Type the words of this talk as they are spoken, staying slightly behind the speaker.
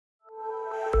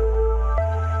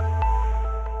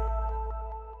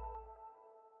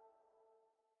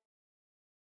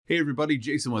Hey everybody,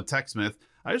 Jason with TechSmith.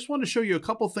 I just want to show you a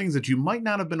couple things that you might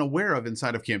not have been aware of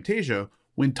inside of Camtasia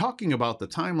when talking about the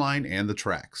timeline and the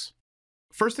tracks.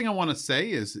 First thing I want to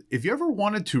say is if you ever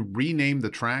wanted to rename the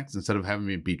tracks instead of having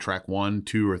it be track 1,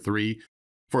 2, or 3,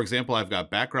 for example, I've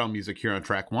got background music here on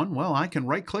track 1, well, I can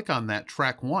right click on that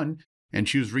track 1 and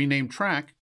choose rename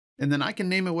track, and then I can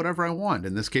name it whatever I want.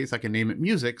 In this case, I can name it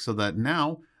music so that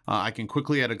now I can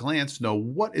quickly at a glance know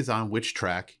what is on which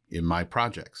track in my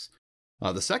projects.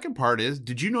 The second part is,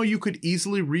 did you know you could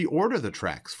easily reorder the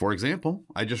tracks? For example,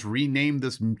 I just renamed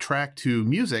this track to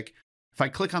music. If I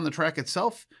click on the track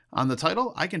itself on the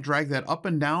title, I can drag that up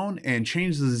and down and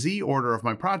change the Z order of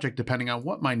my project depending on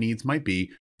what my needs might be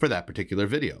for that particular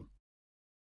video.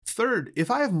 Third,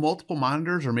 if I have multiple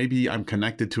monitors or maybe I'm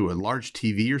connected to a large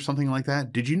TV or something like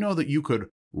that, did you know that you could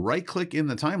right click in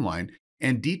the timeline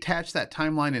and detach that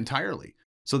timeline entirely,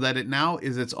 so that it now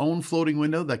is its own floating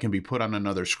window that can be put on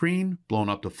another screen, blown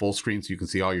up to full screen so you can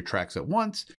see all your tracks at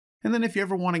once. And then if you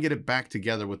ever want to get it back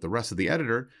together with the rest of the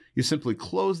editor, you simply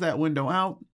close that window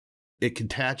out, it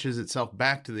attaches itself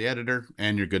back to the editor,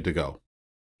 and you're good to go.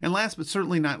 And last but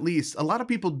certainly not least, a lot of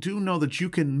people do know that you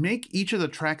can make each of the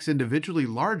tracks individually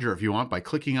larger if you want by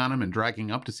clicking on them and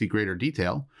dragging up to see greater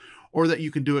detail, or that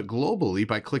you can do it globally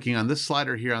by clicking on this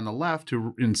slider here on the left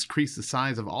to increase the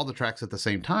size of all the tracks at the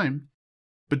same time.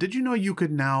 But did you know you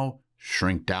could now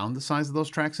shrink down the size of those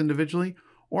tracks individually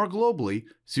or globally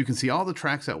so you can see all the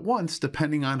tracks at once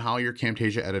depending on how your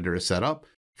Camtasia editor is set up?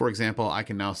 For example, I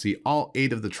can now see all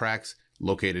 8 of the tracks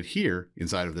located here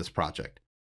inside of this project.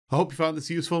 I hope you found this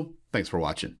useful. Thanks for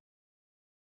watching.